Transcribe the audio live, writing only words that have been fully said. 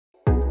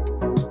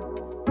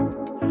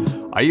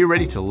Are you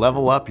ready to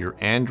level up your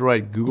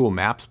Android Google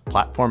Maps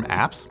platform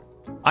apps?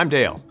 I'm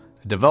Dale,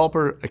 a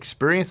developer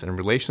experience and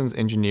relations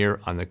engineer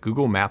on the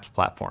Google Maps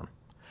platform.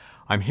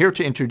 I'm here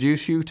to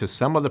introduce you to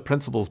some of the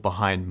principles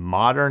behind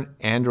modern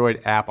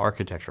Android app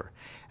architecture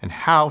and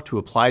how to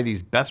apply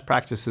these best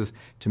practices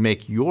to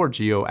make your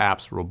geo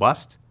apps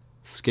robust,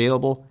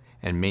 scalable,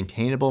 and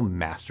maintainable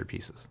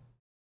masterpieces.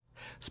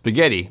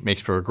 Spaghetti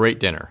makes for a great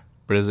dinner,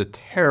 but is a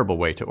terrible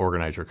way to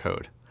organize your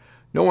code.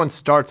 No one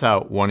starts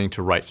out wanting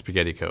to write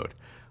spaghetti code,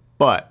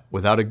 but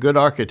without a good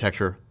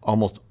architecture,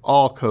 almost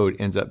all code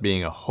ends up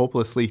being a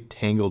hopelessly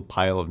tangled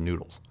pile of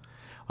noodles.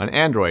 On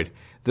Android,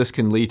 this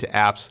can lead to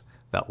apps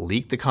that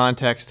leak the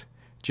context,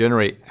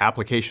 generate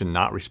application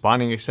not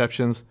responding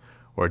exceptions,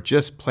 or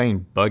just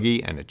plain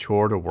buggy and a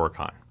chore to work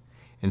on.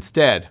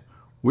 Instead,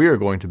 we are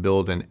going to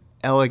build an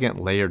elegant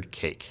layered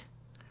cake.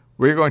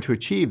 We're going to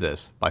achieve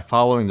this by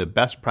following the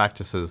best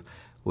practices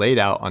laid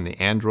out on the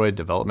Android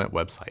development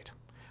website.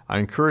 I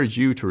encourage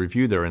you to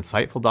review their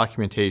insightful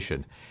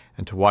documentation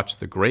and to watch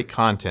the great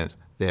content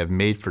they have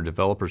made for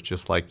developers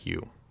just like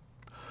you.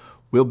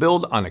 We'll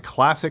build on a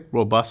classic,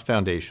 robust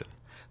foundation,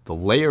 the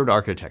layered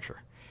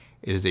architecture.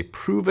 It is a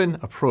proven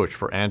approach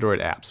for Android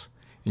apps,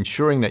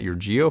 ensuring that your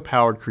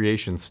geo-powered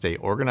creations stay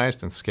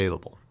organized and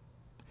scalable.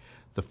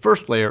 The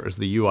first layer is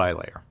the UI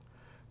layer.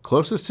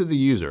 Closest to the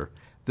user,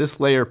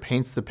 this layer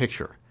paints the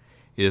picture.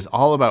 It is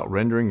all about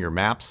rendering your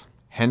maps,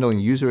 handling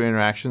user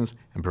interactions,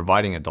 and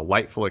providing a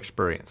delightful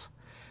experience.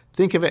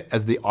 Think of it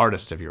as the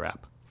artist of your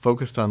app,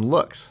 focused on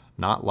looks,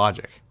 not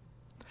logic.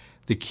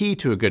 The key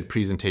to a good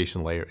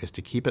presentation layer is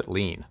to keep it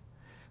lean.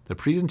 The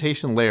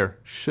presentation layer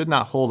should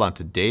not hold on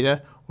to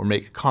data or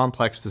make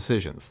complex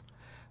decisions.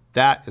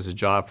 That is a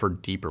job for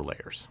deeper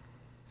layers.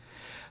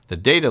 The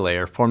data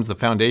layer forms the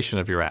foundation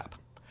of your app.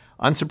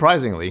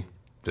 Unsurprisingly,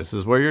 this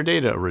is where your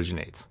data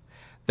originates.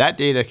 That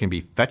data can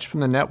be fetched from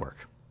the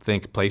network.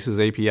 Think Places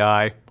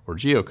API or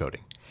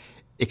geocoding.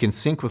 It can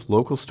sync with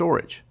local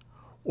storage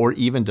or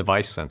even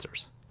device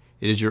sensors.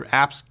 It is your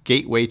app's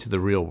gateway to the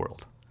real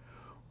world.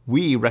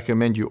 We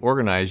recommend you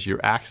organize your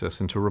access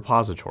into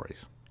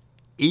repositories.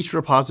 Each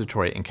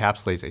repository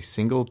encapsulates a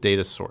single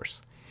data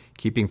source,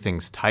 keeping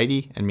things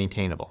tidy and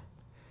maintainable.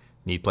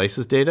 Need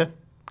places data?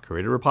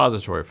 Create a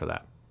repository for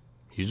that.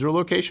 User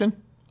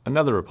location?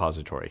 Another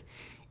repository.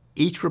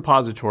 Each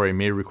repository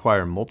may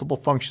require multiple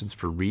functions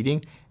for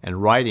reading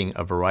and writing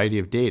a variety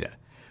of data,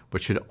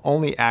 but should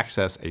only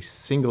access a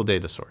single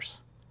data source.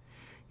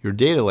 Your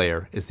data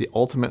layer is the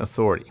ultimate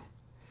authority.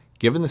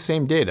 Given the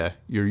same data,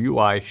 your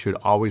UI should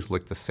always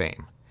look the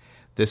same.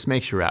 This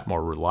makes your app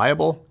more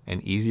reliable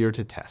and easier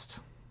to test.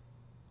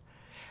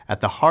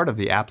 At the heart of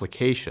the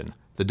application,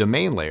 the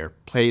domain layer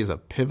plays a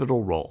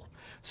pivotal role,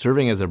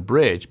 serving as a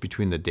bridge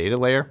between the data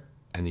layer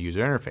and the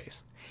user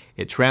interface.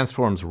 It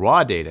transforms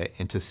raw data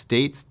into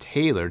states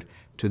tailored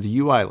to the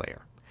UI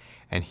layer.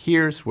 And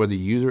here's where the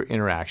user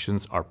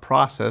interactions are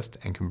processed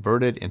and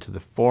converted into the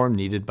form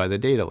needed by the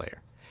data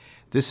layer.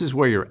 This is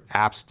where your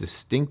app's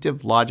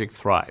distinctive logic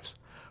thrives,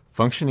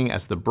 functioning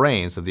as the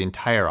brains of the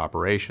entire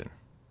operation.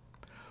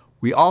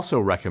 We also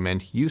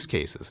recommend use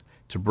cases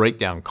to break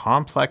down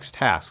complex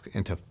tasks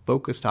into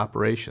focused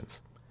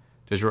operations.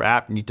 Does your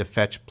app need to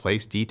fetch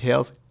place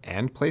details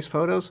and place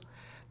photos?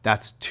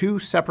 That's two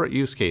separate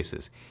use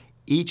cases,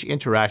 each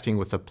interacting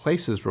with the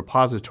Places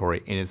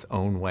repository in its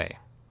own way.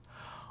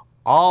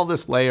 All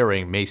this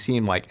layering may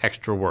seem like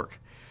extra work,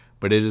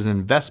 but it is an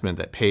investment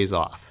that pays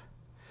off.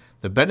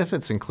 The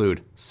benefits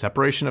include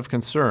separation of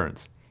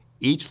concerns.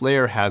 Each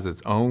layer has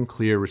its own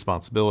clear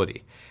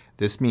responsibility.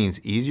 This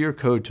means easier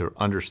code to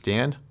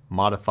understand,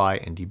 modify,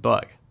 and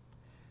debug.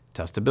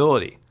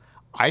 Testability.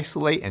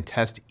 Isolate and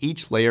test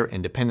each layer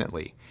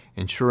independently,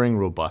 ensuring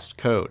robust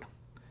code.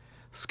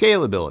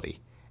 Scalability.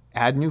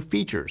 Add new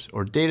features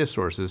or data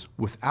sources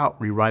without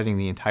rewriting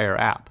the entire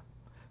app.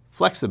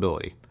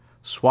 Flexibility.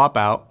 Swap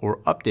out or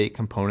update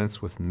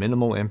components with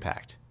minimal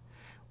impact.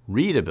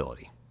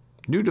 Readability.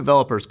 New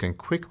developers can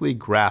quickly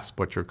grasp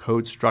what your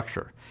code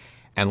structure.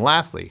 And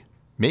lastly,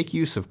 make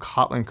use of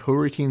Kotlin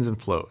coroutines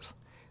and flows.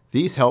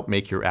 These help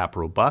make your app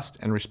robust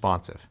and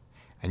responsive.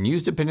 And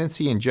use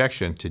dependency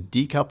injection to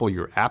decouple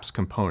your app's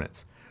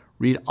components.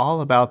 Read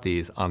all about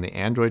these on the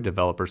Android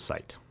developer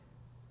site.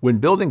 When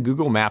building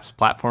Google Maps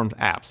platform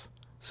apps,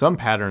 some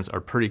patterns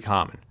are pretty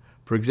common.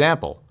 For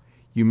example,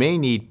 you may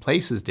need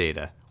places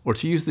data or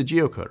to use the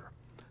geocoder.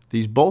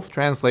 These both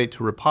translate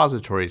to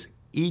repositories,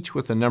 each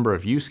with a number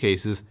of use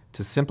cases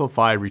to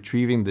simplify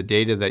retrieving the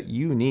data that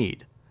you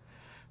need.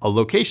 A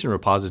location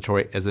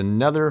repository is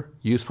another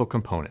useful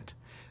component.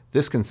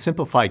 This can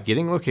simplify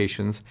getting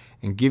locations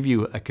and give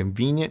you a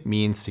convenient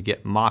means to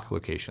get mock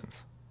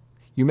locations.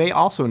 You may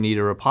also need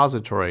a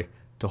repository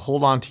to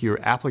hold on to your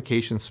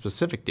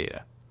application-specific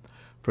data.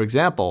 For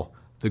example,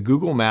 the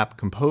Google Map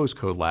Compose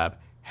Code Lab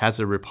has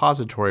a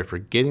repository for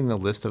getting the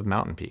list of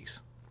mountain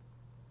peaks.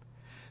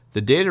 The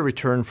data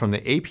returned from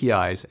the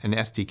APIs and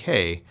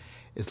SDK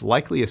is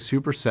likely a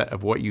superset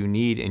of what you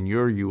need in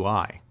your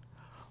UI.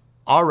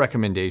 Our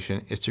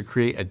recommendation is to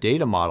create a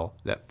data model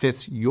that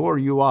fits your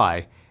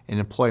UI and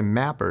employ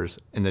mappers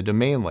in the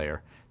domain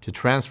layer to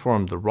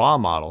transform the raw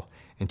model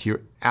into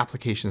your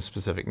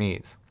application-specific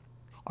needs.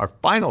 Our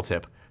final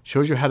tip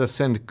shows you how to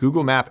send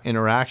Google Map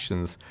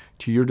interactions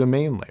to your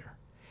domain layer.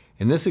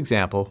 In this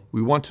example,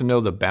 we want to know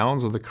the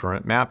bounds of the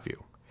current map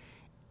view.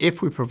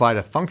 If we provide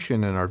a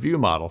function in our view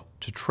model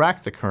to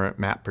track the current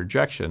map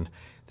projection,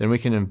 then we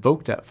can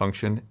invoke that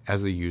function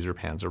as the user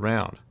pans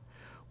around.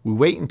 We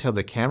wait until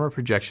the camera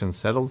projection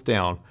settles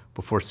down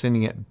before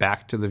sending it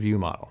back to the view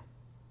model.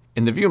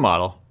 In the view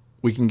model,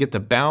 we can get the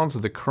bounds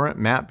of the current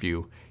map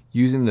view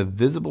using the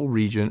visible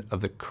region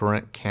of the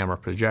current camera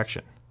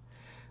projection.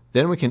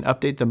 Then we can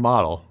update the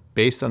model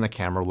based on the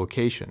camera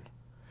location.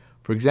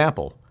 For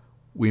example,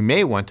 we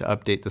may want to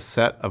update the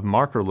set of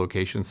marker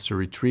locations to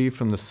retrieve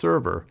from the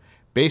server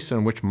based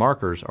on which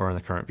markers are in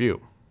the current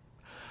view.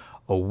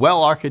 A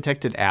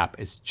well-architected app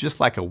is just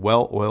like a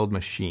well-oiled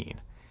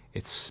machine.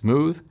 It's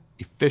smooth,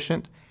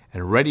 efficient,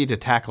 and ready to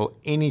tackle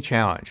any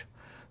challenge.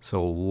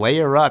 So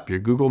layer up your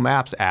Google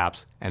Maps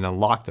apps and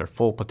unlock their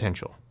full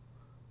potential.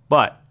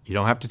 But you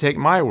don't have to take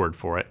my word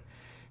for it.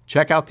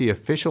 Check out the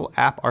official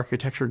app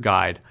architecture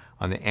guide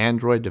on the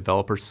Android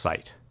developer's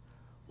site.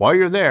 While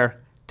you're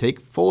there,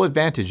 take full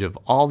advantage of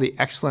all the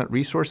excellent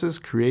resources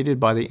created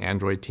by the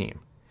Android team.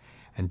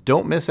 And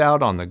don't miss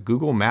out on the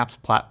Google Maps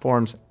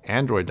platform's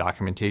Android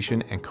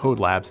documentation and code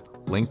labs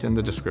linked in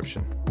the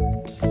description.